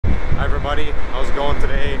Hi everybody, how's it going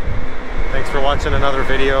today? Thanks for watching another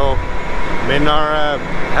video. I'm in our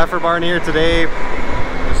heifer barn here today,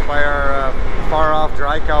 just by our far off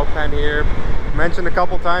dry cow pen here. I mentioned a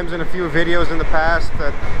couple times in a few videos in the past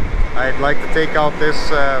that I'd like to take out this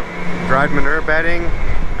dried manure bedding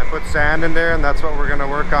and put sand in there, and that's what we're going to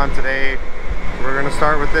work on today. We're going to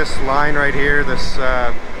start with this line right here. This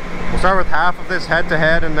we'll start with half of this head to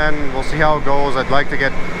head, and then we'll see how it goes. I'd like to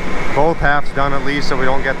get both halves done at least, so we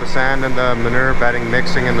don't get the sand and the manure bedding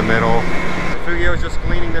mixing in the middle. Fugio's just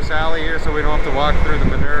cleaning this alley here so we don't have to walk through the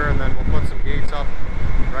manure, and then we'll put some gates up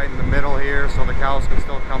right in the middle here so the cows can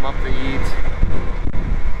still come up to eat.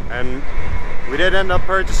 And we did end up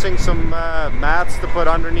purchasing some mats to put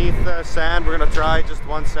underneath the sand. We're going to try just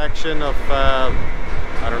one section of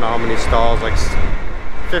I don't know how many stalls, like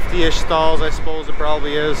 50-ish stalls I suppose it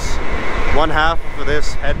probably is. One half of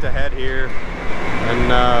this head to head here. And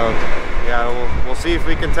yeah, we'll see if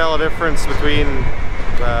we can tell a difference between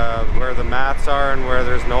where the mats are and where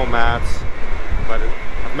there's no mats. But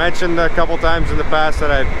I've mentioned a couple times in the past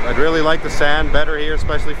that I'd really like the sand better here,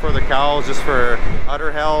 especially for the cows, just for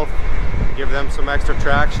udder health, give them some extra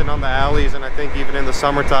traction on the alleys. And I think even in the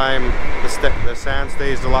summertime the sand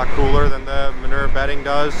stays a lot cooler than the manure bedding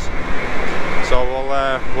does. So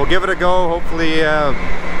we'll give it a go. Hopefully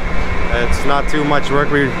it's not too much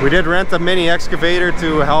work. We did rent a mini excavator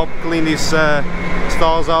to help clean these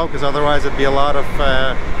stalls out, because otherwise it'd be a lot of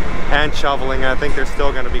hand shoveling. I think there's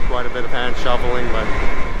still going to be quite a bit of hand shoveling, but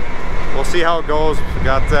we'll see how it goes. We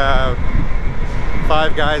got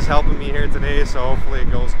 5 guys helping me here today, so hopefully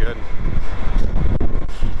it goes good.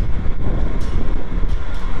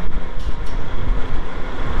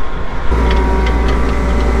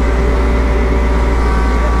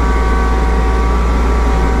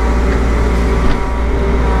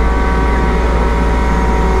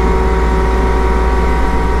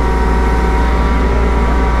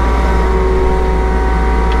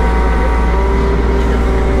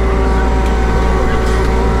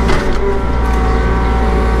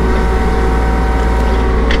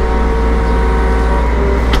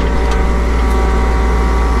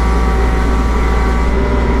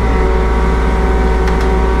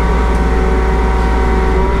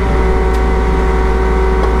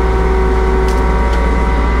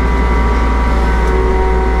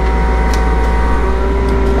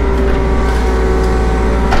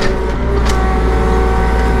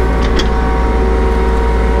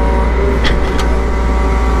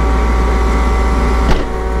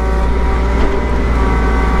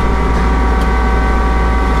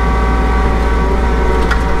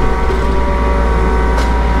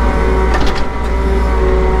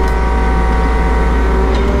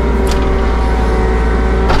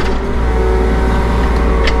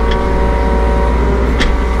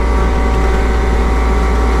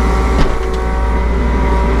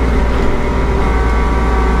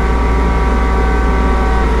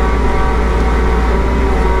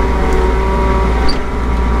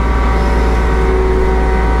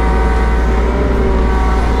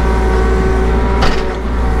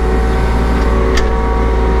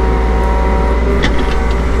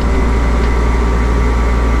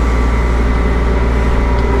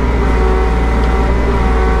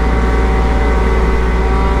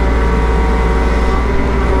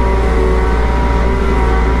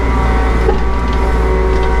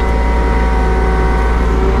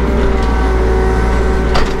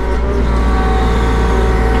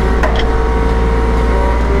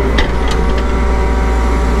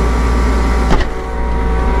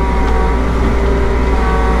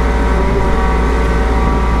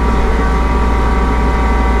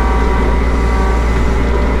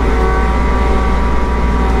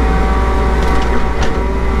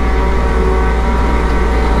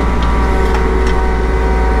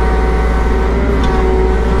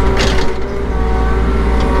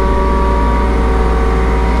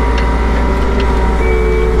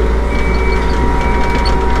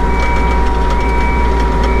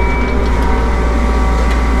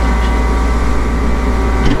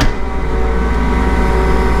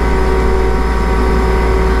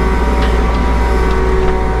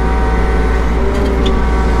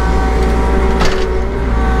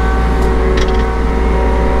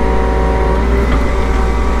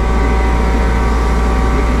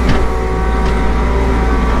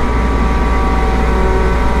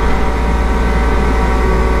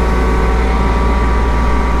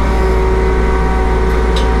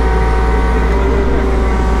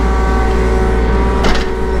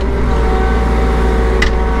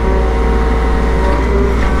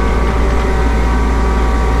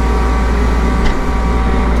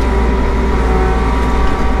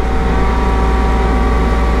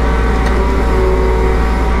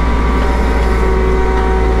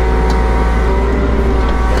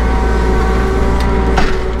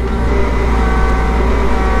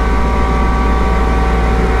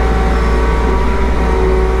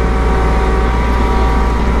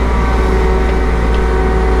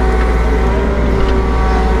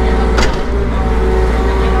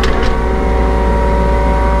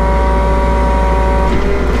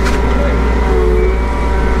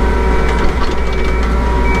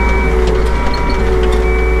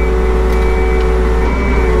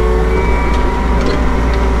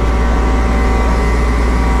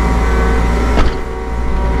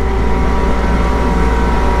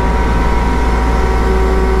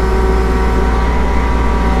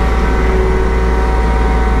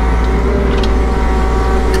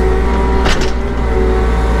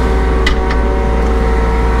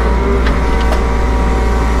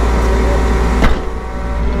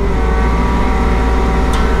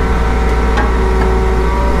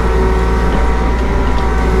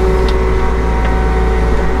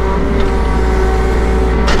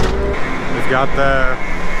 got the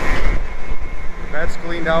beds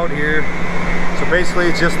cleaned out here. So basically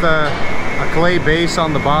it's just a clay base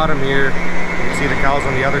on the bottom here. You can see the cows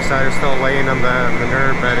on the other side are still laying on the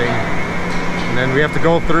manure bedding. And then we have to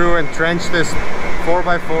go through and trench this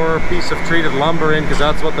 4x4 piece of treated lumber in, because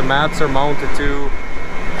that's what the mats are mounted to.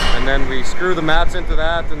 And then we screw the mats into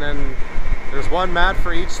that, and then there's one mat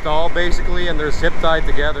for each stall basically, and they're zip tied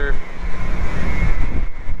together.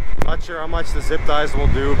 Not sure how much the zip ties will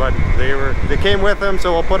do, but they came with them,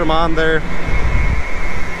 so we'll put them on there.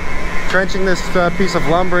 Trenching this piece of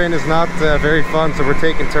lumber in is not very fun, so we're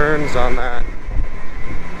taking turns on that.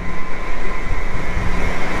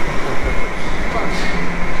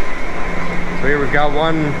 So here we've got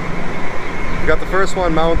the first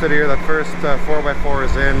one mounted here. That first 4x4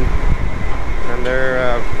 is in, and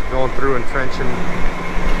they're going through and trenching.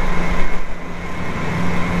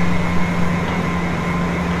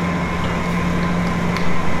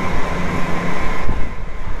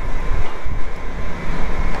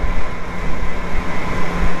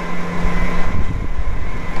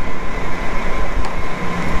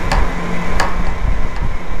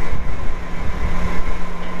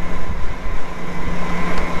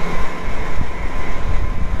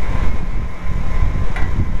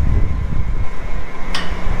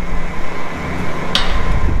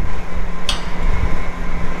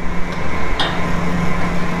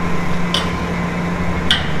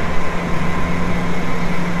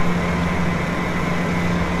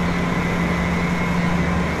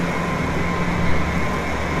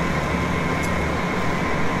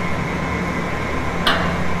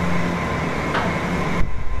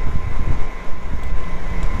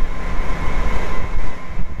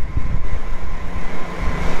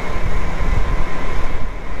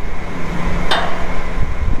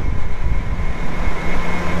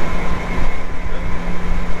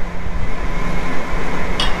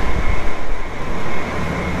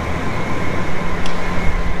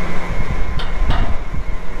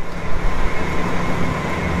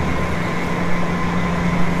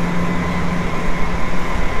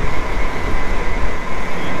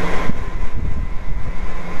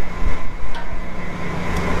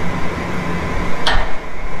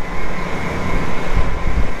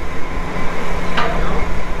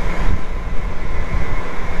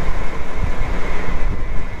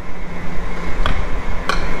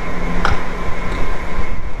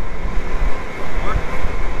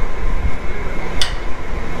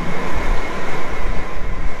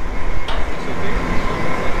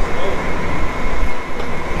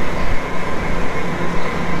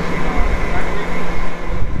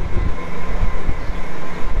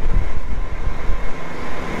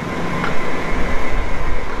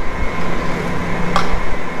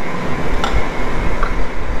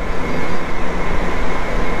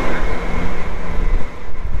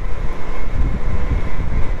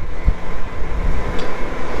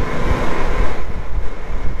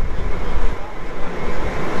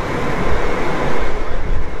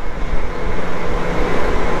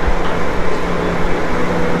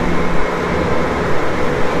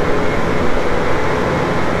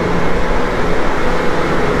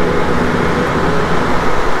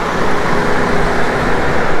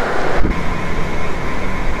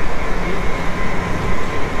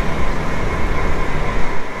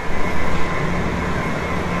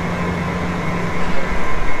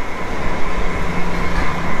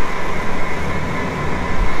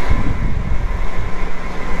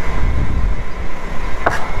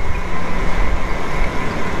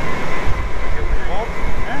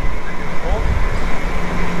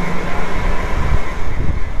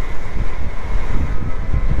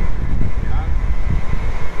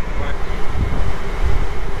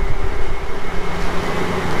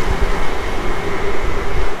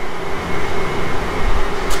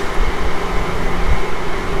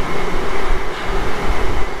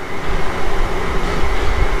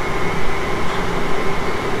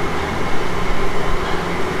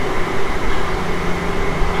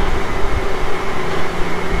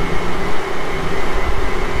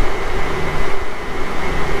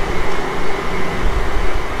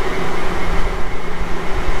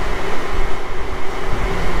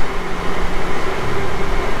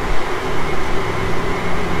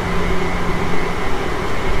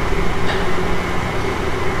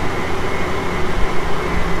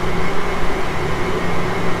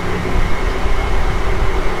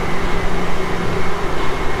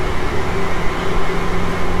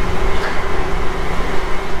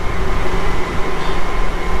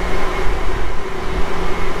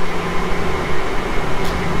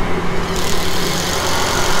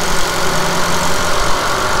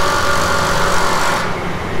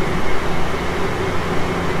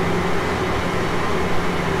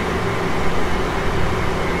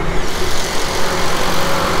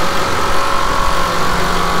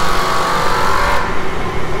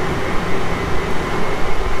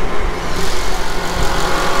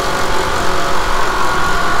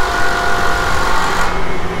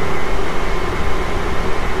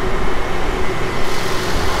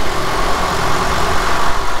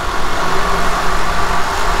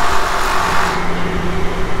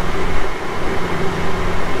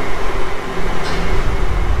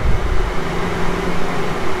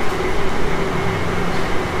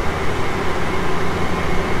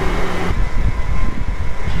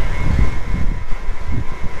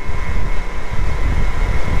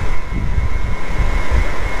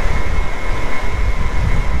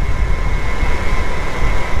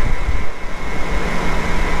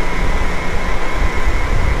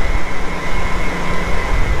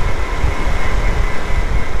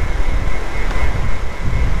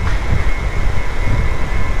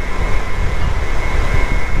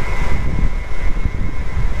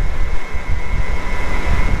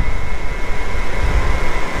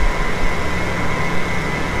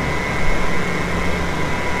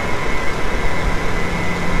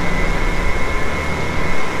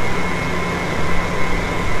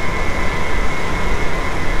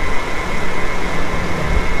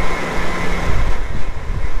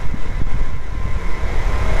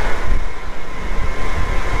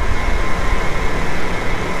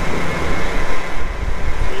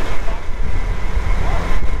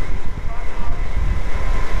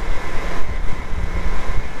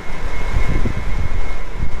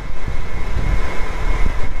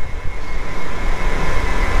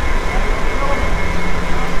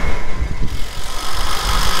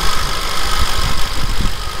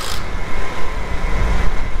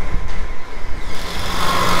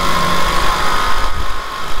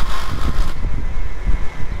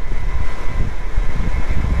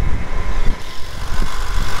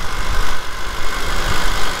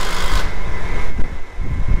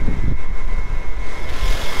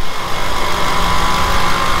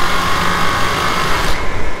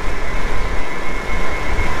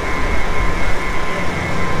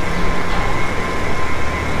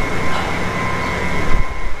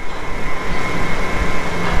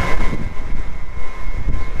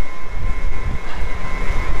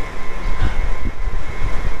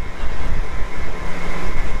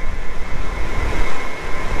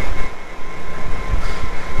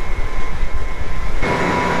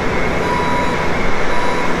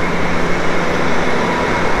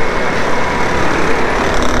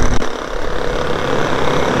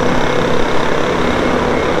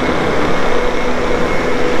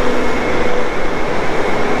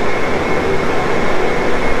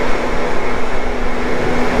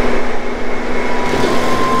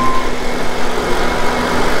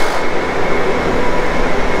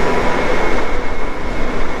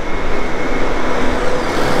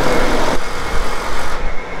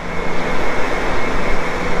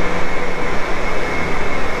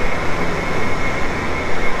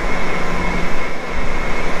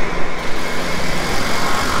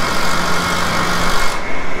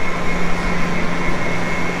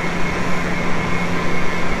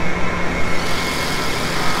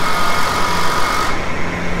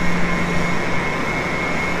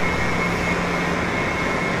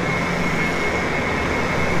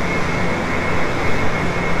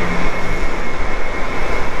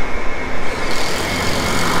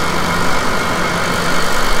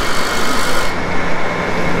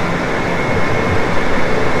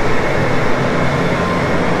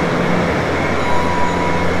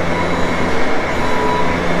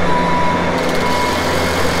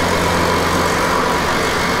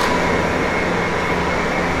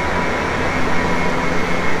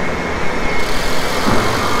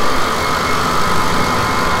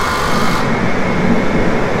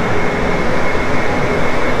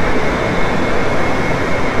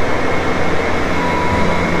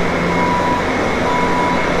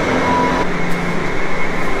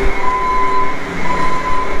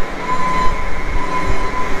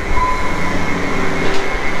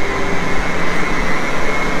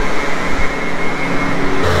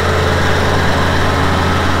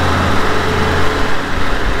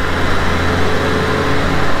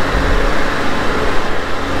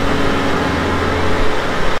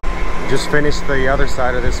 just finished the other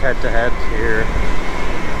side of this head-to-head here.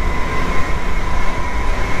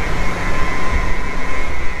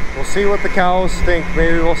 We'll see what the cows think.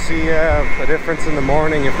 Maybe we'll see a difference in the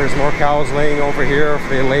morning if there's more cows laying over here, or if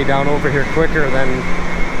they lay down over here quicker than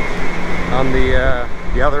on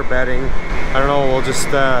the other bedding. I don't know, we'll just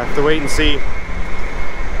have to wait and see.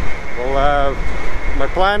 Well, my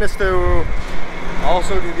plan is to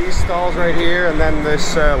also do these stalls right here, and then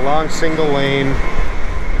this long single lane.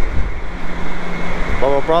 But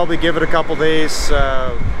we'll probably give it a couple days,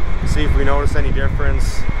 see if we notice any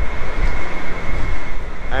difference.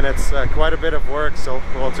 And it's quite a bit of work, so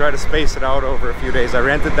we'll try to space it out over a few days. I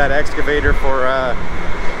rented that excavator for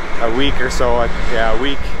a week or so. Yeah, a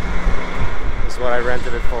week is what I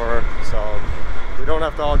rented it for, so we don't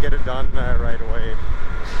have to all get it done right away.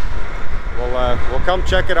 We'll come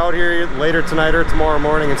check it out here later tonight or tomorrow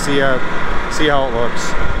morning and see how it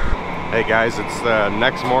looks. Hey guys, it's the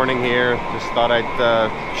next morning here. Just thought I'd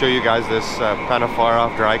show you guys this kind of far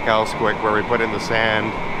off dry cows quick where we put in the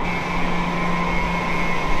sand.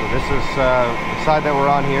 So this is the side that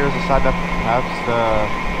we're on here is the side that has the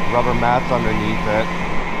rubber mats underneath it.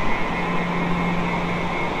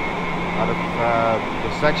 Out of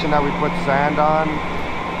the section that we put sand on,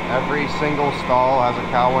 every single stall has a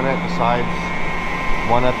cow in it, besides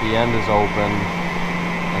one at the end is open,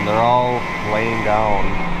 and they're all laying down.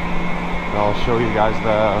 And I'll show you guys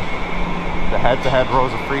the head-to-head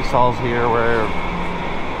rows of free stalls here, where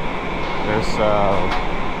there's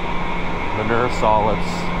manure solids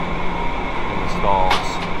in the stalls.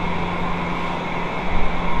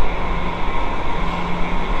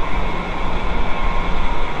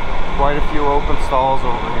 Quite a few open stalls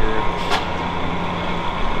over here.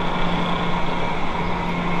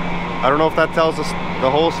 I don't know if that tells us the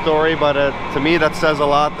whole story, but to me that says a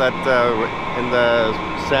lot, that in the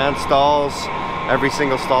sand stalls, every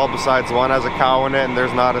single stall besides one has a cow in it, and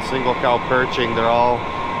there's not a single cow perching. They're all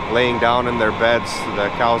laying down in their beds, the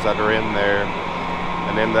cows that are in there.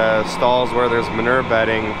 And in the stalls where there's manure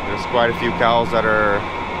bedding, there's quite a few cows that are,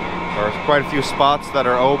 or quite a few spots that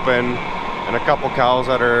are open, and a couple cows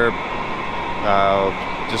that are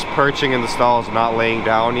just perching in the stalls, not laying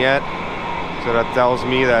down yet. So that tells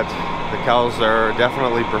me that the cows are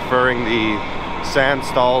definitely preferring the sand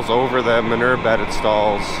stalls over the manure bedded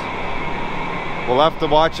stalls. We'll have to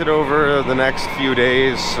watch it over the next few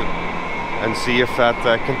days and see if that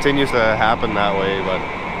continues to happen that way. But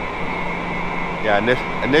yeah,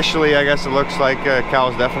 initially I guess it looks like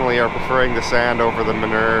cows definitely are preferring the sand over the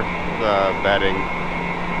manure bedding,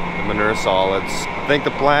 the manure solids. I think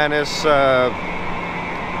the plan is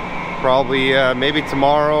probably maybe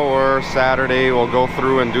tomorrow or Saturday we'll go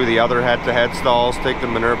through and do the other head-to-head stalls, take the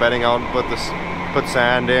manure bedding out and put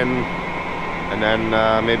sand in, and then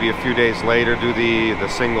maybe a few days later do the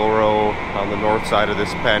single row on the north side of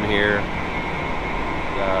this pen here.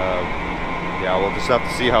 Yeah, we'll just have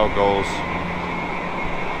to see how it goes.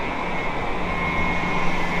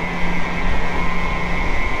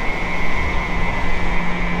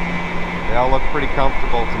 They all look pretty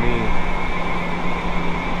comfortable to me.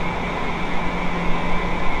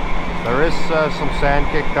 There is some sand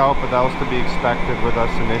kicked out, but that was to be expected with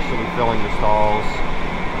us initially filling the stalls.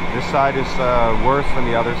 This side is worse than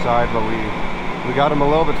the other side, but we got them a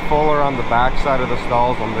little bit fuller on the back side of the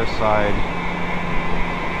stalls on this side.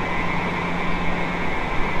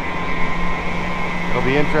 It'll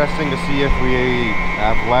be interesting to see if we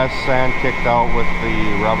have less sand kicked out with the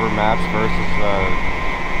rubber mats versus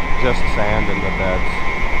just sand in the beds.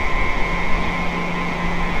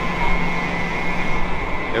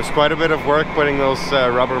 It was quite a bit of work putting those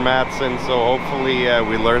rubber mats in, so hopefully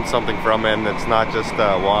we learned something from it and it's not just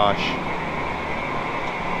a wash.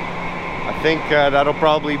 I think that'll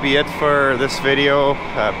probably be it for this video.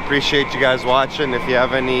 Appreciate you guys watching. If you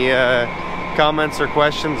have any comments or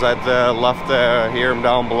questions, I'd love to hear them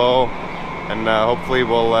down below, and hopefully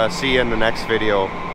we'll see you in the next video.